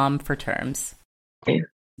ebay.com for terms.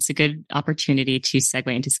 It's a good opportunity to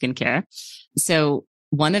segue into skincare. So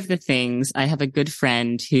one of the things, I have a good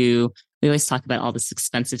friend who we always talk about all this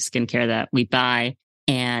expensive skincare that we buy.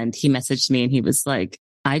 And he messaged me and he was like,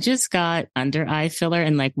 I just got under eye filler.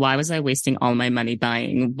 And like, why was I wasting all my money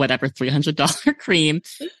buying whatever $300 cream?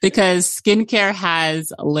 Because skincare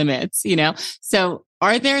has limits, So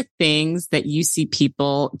are there things that you see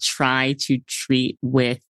people try to treat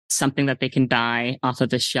with something that they can buy off of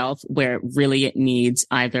the shelf where really it needs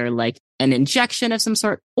either like an injection of some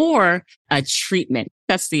sort or a treatment?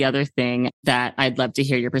 That's the other thing that I'd love to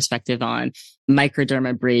hear your perspective on.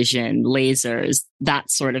 Microdermabrasion, lasers,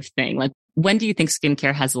 that sort of thing. Like, when do you think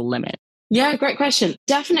skincare has a limit? Yeah, great question.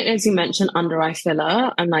 Definitely, as you mentioned, under eye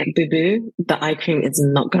filler. I'm like, boo-boo, the eye cream is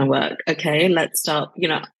not going to work. Okay, let's start,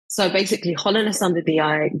 So basically, hollowness under the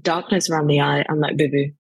eye, darkness around the eye. I'm like,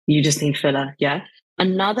 boo-boo, you just need filler. Yeah.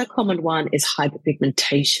 Another common one is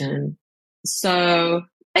hyperpigmentation. So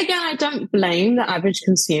again, I don't blame the average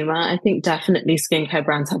consumer. I think definitely skincare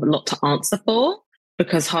brands have a lot to answer for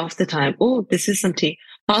because half the time, this is some tea.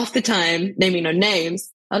 Half the time, naming no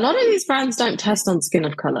names, a lot of these brands don't test on skin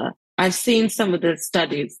of color. I've seen some of the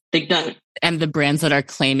studies. They don't. And the brands that are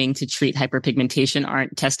claiming to treat hyperpigmentation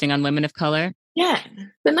aren't testing on women of color? Yeah,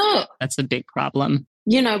 they're not. That's a big problem.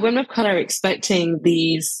 Women of color are expecting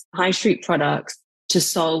these high street products to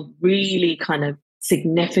solve really kind of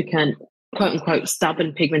significant, quote unquote,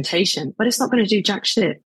 stubborn pigmentation, but it's not going to do jack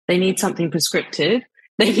shit. They need something prescriptive.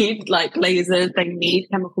 They need like lasers, they need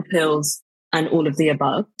chemical pills and all of the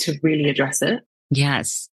above to really address it.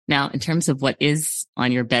 Yes. Now, in terms of what is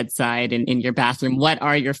on your bedside and in your bathroom, what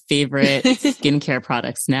are your favorite skincare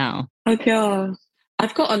products now? Okay.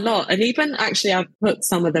 I've got a lot. And even actually, I've put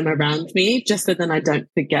some of them around me just so then I don't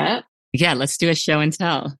forget. Yeah, let's do a show and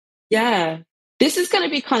tell. Yeah. This is going to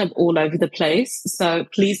be kind of all over the place. So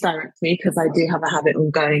please direct me because I do have a habit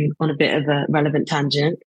of going on a bit of a relevant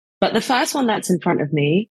tangent. But the first one that's in front of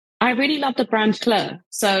me, I really love the brand Klur.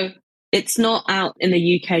 So it's not out in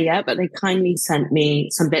the UK yet, but they kindly sent me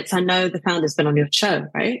some bits. I know the founder's been on your show,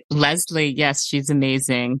 right? Leslie, yes, she's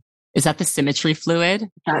amazing. Is that the Symmetry Fluid?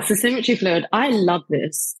 That's the Symmetry Fluid. I love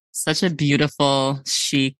this. Such a beautiful,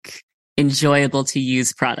 chic, enjoyable to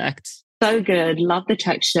use product. So good. Love the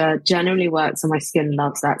texture. Generally works and my skin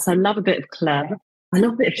loves that. So I love a bit of Klur. I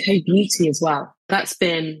love a bit of K-Beauty as well. That's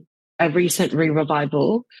been a recent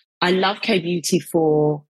re-revival. I love K-Beauty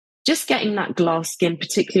for just getting that glass skin,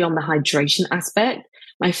 particularly on the hydration aspect.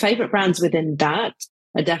 My favorite brands within that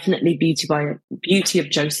are definitely Beauty of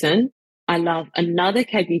Joseon. I love another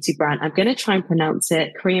K-Beauty brand. I'm going to try and pronounce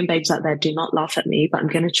it. Korean babes out there, do not laugh at me, but I'm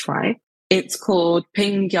going to try. It's called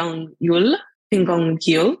Pingyongyul.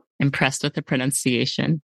 Pingyongyul. Impressed with the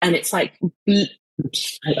pronunciation. And it's like,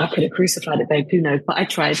 I could have crucified it, babe. Who knows? But I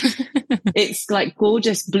tried. It's like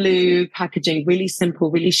gorgeous blue packaging, really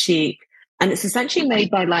simple, really chic. And it's essentially made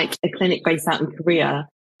by like a clinic based out in Korea.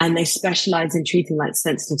 And they specialize in treating like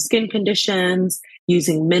sensitive skin conditions,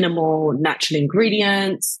 using minimal natural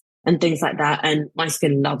ingredients and things like that. And my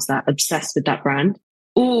skin loves that. Obsessed with that brand.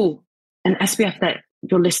 Oh, an SPF that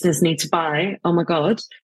your listeners need to buy. Oh my God.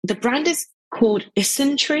 The brand is called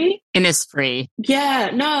Isntree. Innisfree. Yeah,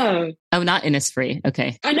 no. Oh, not Innisfree.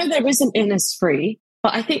 Okay. I know there is an Innisfree,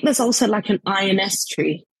 but I think there's also like an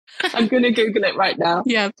Innisfree. I'm going to Google it right now.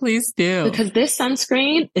 Yeah, please do. Because this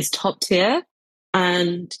sunscreen is top tier.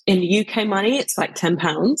 And in UK money, it's like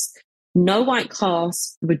 £10. No white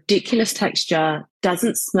cast, ridiculous texture,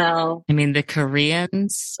 doesn't smell. I mean, the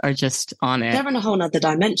Koreans are just on it. They're in a whole nother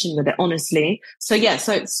dimension with it, honestly. So yeah,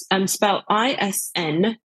 so it's spelled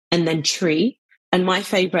ISN and then tree. And my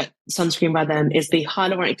favorite sunscreen by them is the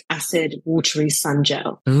hyaluronic acid watery sun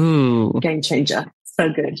gel. Ooh. Game changer. So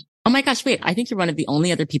good. Oh my gosh, wait, I think you're one of the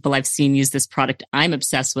only other people I've seen use this product I'm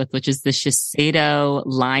obsessed with, which is the Shiseido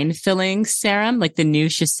line filling serum, like the new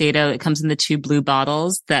Shiseido. It comes in the 2 blue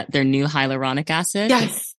bottles, that their new hyaluronic acid.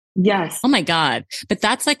 Yes. Yes. Oh my God. But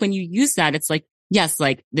that's like when you use that, it's like, yes,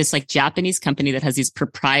 like this like Japanese company that has these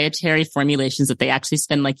proprietary formulations that they actually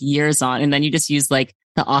spend like years on. And then you just use like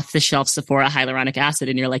the off the shelf Sephora hyaluronic acid.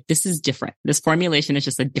 And you're like, this is different. This formulation is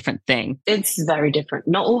just a different thing. It's very different.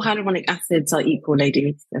 Not all hyaluronic acids are equal,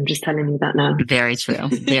 ladies. I'm just telling you that now. Very true.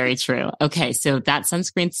 Very true. Okay. So that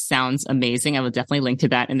sunscreen sounds amazing. I will definitely link to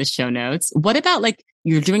that in the show notes. What about like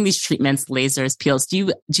you're doing these treatments, lasers, peels?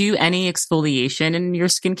 Do you any exfoliation in your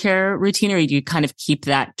skincare routine, or do you kind of keep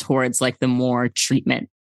that towards like the more treatment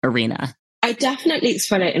arena? I definitely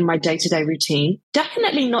exfoliate in my day-to-day routine.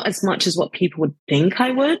 Definitely not as much as what people would think I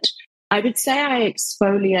would. I would say I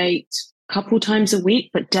exfoliate a couple times a week,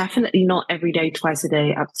 but definitely not every day, twice a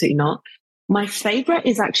day. Absolutely not. My favorite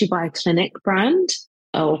is actually by a clinic brand,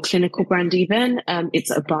 or clinical brand even.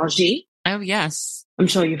 It's Obagi. Oh, yes. I'm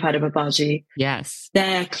sure you've heard of Obagi. Yes.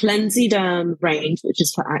 Their Cleansiderm range, which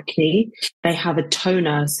is for acne, they have a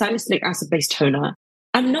toner, salicylic acid-based toner.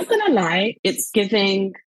 I'm not going to lie, it's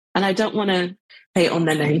giving... And I don't want to say it on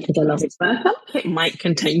their name because I love it, but I feel like it might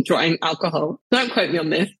contain drying alcohol. Don't quote me on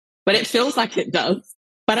this, but it feels like it does.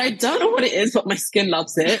 But I don't know what it is, but my skin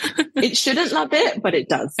loves it. It shouldn't love it, but it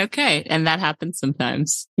does. Okay. And that happens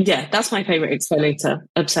sometimes. Yeah, that's my favorite exfoliator.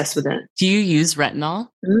 Obsessed with it. Do you use retinol?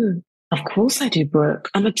 Of course I do, Brooke.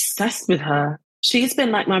 I'm obsessed with her. She's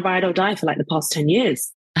been like my ride or die for like the past 10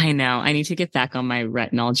 years. I know. I need to get back on my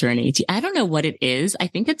retinol journey. I don't know what it is. I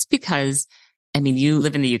think it's because, I mean, you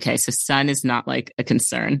live in the UK, so sun is not like a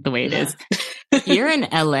concern the way it is. Here in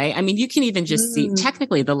LA, I mean, you can even just see,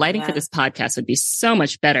 technically the lighting for this podcast would be so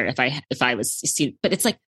much better if I was see, but it's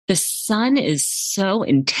like the sun is so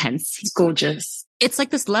intense. It's gorgeous. It's like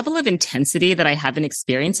this level of intensity that I haven't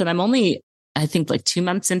experienced. And I'm only, I think like 2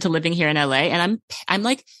 months into living here in LA, and I'm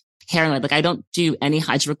like paranoid. Like I don't do any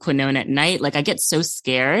hydroquinone at night. Like I get so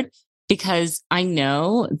scared because I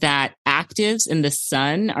know that actives in the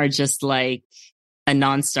sun are just like a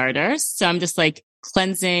non-starter. So I'm just like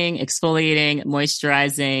cleansing, exfoliating,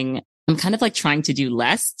 moisturizing. I'm kind of like trying to do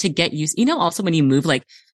less to get used. You know, also when you move, like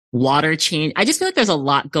water change, I just feel like there's a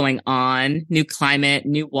lot going on. New climate,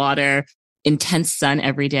 new water, intense sun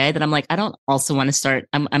every day that I'm like, I don't also want to start.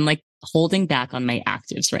 I'm like holding back on my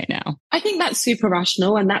actives right now. I think that's super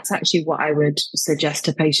rational. And that's actually what I would suggest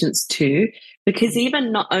to patients too, because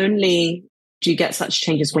even not only do you get such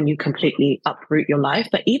changes when you completely uproot your life,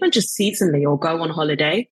 but even just seasonally or go on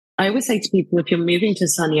holiday, I always say to people, if you're moving to a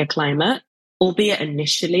sunnier climate, albeit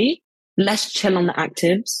initially, let's chill on the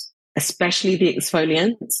actives, especially the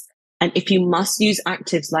exfoliants. And if you must use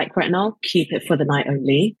actives like retinol, keep it for the night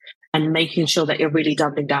only, and making sure that you're really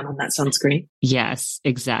doubling down on that sunscreen. Yes,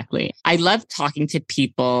 exactly. I love talking to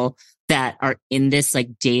people that are in this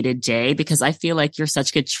like day to day, because I feel like you're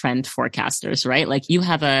such good trend forecasters, right? Like you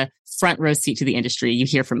have a front row seat to the industry. You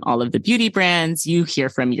hear from all of the beauty brands. You hear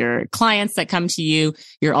from your clients that come to you.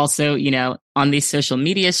 You're also, you know, on these social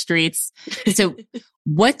media streets. So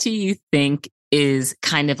what do you think is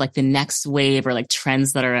kind of like the next wave or like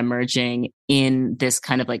trends that are emerging in this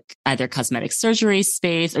kind of like either cosmetic surgery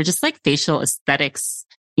space or just like facial aesthetics,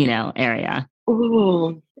 you know, area?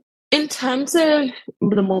 Oh, In terms of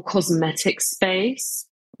the more cosmetic space,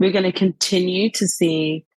 we're going to continue to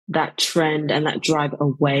see that trend and that drive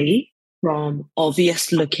away from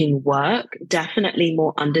obvious looking work, definitely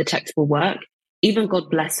more undetectable work. Even God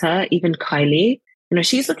bless her, even Kylie,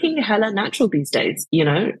 she's looking hella natural these days,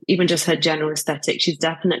 even just her general aesthetic. She's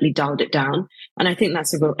definitely dialed it down. And I think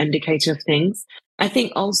that's a real indicator of things. I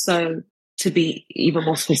think also, to be even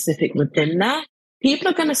more specific within that, people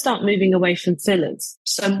are going to start moving away from fillers.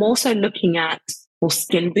 So more so looking at more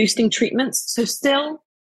skin boosting treatments. So still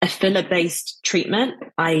a filler based treatment,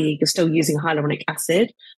 i.e. you're still using hyaluronic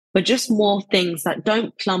acid, but just more things that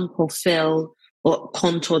don't plump or fill or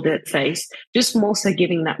contour the face, just more so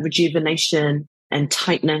giving that rejuvenation and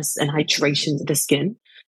tightness and hydration to the skin.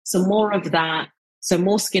 So more of that. So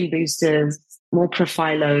more skin boosters, more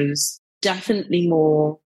Profilos, definitely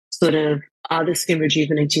more sort of other skin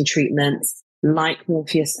rejuvenating treatments like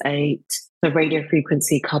Morpheus 8, the radio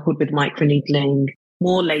frequency coupled with microneedling,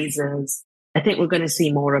 more lasers. I think we're going to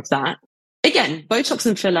see more of that. Again, Botox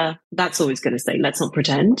and filler, that's always going to stay. Let's not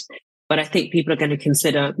pretend. But I think people are going to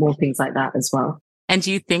consider more things like that as well. And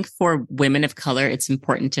do you think for women of color, it's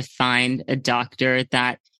important to find a doctor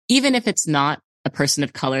that, even if it's not a person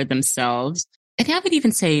of color themselves, I think I would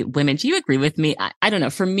even say women. Do you agree with me? I don't know.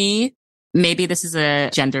 For me, maybe this is a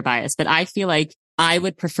gender bias, but I feel like I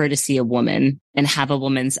would prefer to see a woman and have a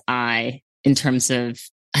woman's eye in terms of,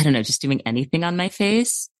 I don't know, just doing anything on my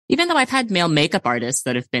face. Even though I've had male makeup artists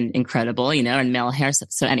that have been incredible, and male hair.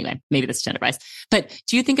 So anyway, maybe that's gender bias. But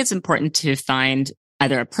do you think it's important to find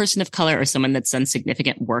either a person of color or someone that's done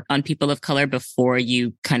significant work on people of color before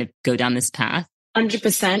you kind of go down this path?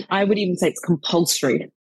 100%. I would even say it's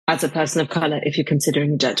compulsory as a person of color if you're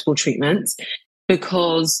considering injectable treatments,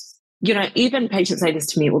 because, even patients say this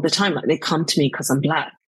to me all the time, like they come to me because I'm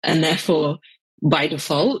Black, and therefore by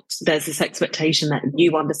default, there's this expectation that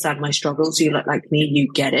you understand my struggles, you look like me,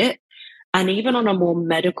 you get it. And even on a more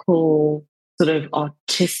medical, sort of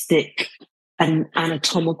artistic and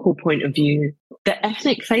anatomical point of view, the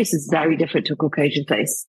ethnic face is very different to a Caucasian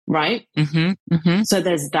face, right? Mm-hmm, mm-hmm. So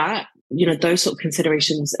there's that, those sort of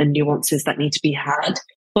considerations and nuances that need to be had.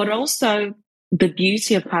 But also the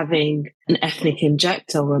beauty of having an ethnic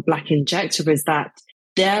injector or a Black injector is that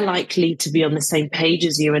they're likely to be on the same page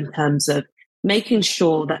as you in terms of making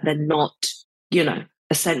sure that they're not,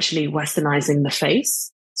 essentially westernizing the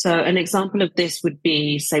face. So an example of this would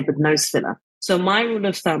be, say, with nose filler. So my rule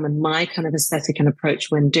of thumb and my kind of aesthetic and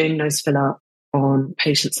approach when doing nose filler on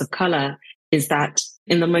patients of color is that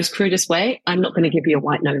in the most crudest way, I'm not going to give you a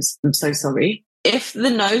white nose. I'm so sorry. If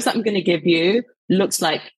the nose that I'm going to give you looks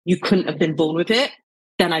like you couldn't have been born with it,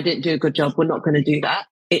 then I didn't do a good job. We're not going to do that.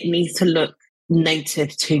 It needs to look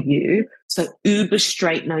native to you. So uber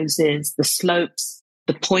straight noses, the slopes,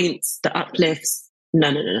 the points, the uplifts.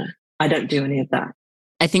 No. I don't do any of that.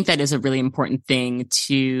 I think that is a really important thing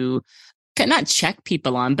to not check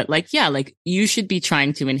people on, but you should be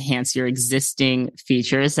trying to enhance your existing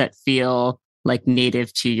features that feel like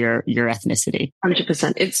native to your ethnicity.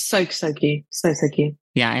 100%. It's so key. So key.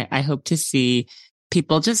 Yeah. I hope to see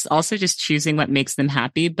people just choosing what makes them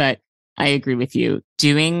happy, but I agree with you.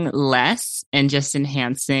 Doing less and just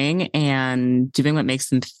enhancing and doing what makes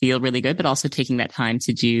them feel really good, but also taking that time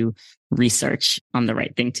to do research on the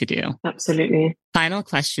right thing to do. Absolutely. Final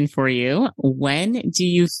question for you. When do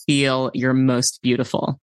you feel you're most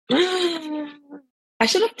beautiful? I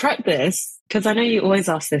should have prepped this because I know you always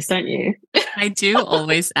ask this, don't you? I do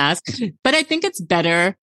always ask, but I think it's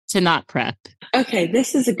better to not prep. Okay,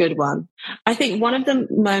 this is a good one. I think one of the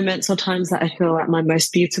moments or times that I feel at my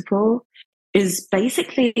most beautiful is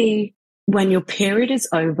basically when your period is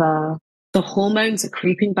over, the hormones are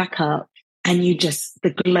creeping back up, and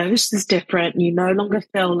the glow is different. You no longer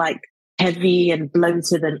feel like heavy and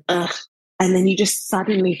bloated and and then you just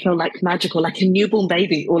suddenly feel like magical, like a newborn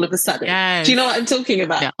baby all of a sudden. Yes. Do you know what I'm talking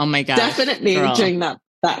about? Yeah. Oh my God. Definitely during that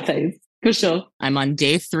phase. For sure. I'm on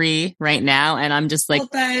day 3 right now, and I'm just like, oh,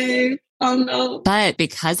 babe. Oh no. But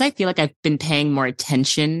because I feel like I've been paying more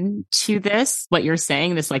attention to this, what you're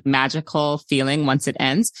saying, this like magical feeling once it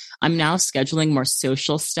ends, I'm now scheduling more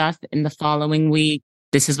social stuff in the following week.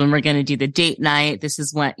 This is when we're going to do the date night. This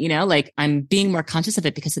is what, I'm being more conscious of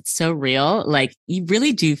it because it's so real. Like you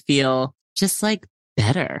really do feel just like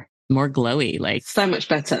better, more glowy, like so much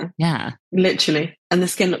better. Yeah. Literally. And the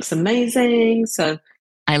skin looks amazing. So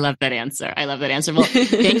I love that answer. Well,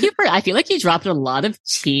 thank you I feel like you dropped a lot of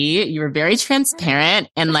tea. You were very transparent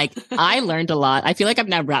and I learned a lot. I feel like I've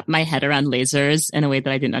now wrapped my head around lasers in a way that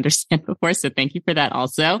I didn't understand before. So thank you for that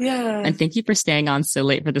also. Yeah. And thank you for staying on so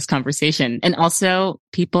late for this conversation. And also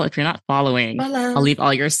people, if you're not following, I'll leave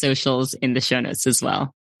all your socials in the show notes as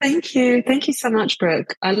well. Thank you. Thank you so much,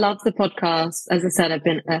 Brooke. I love the podcast. As I said, I've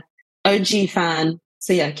been an OG fan.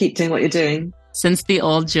 So yeah, keep doing what you're doing. Since the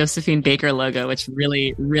old Josephine Baker logo, which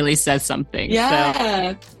really, really says something.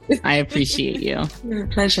 Yeah. So I appreciate you. Yeah,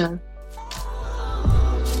 pleasure.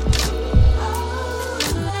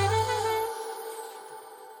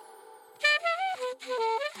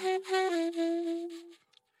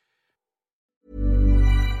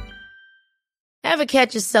 Ever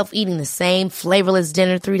catch yourself eating the same flavorless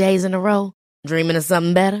dinner 3 days in a row? Dreaming of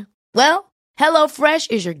something better? Well,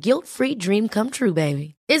 HelloFresh is your guilt-free dream come true,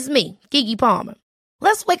 baby. It's me, Keke Palmer.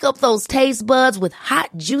 Let's wake up those taste buds with hot,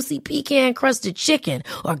 juicy pecan-crusted chicken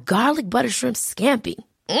or garlic butter shrimp scampi.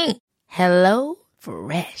 Hello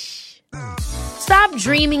Fresh. Stop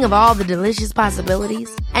dreaming of all the delicious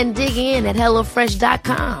possibilities and dig in at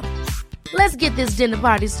HelloFresh.com. Let's get this dinner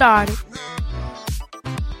party started.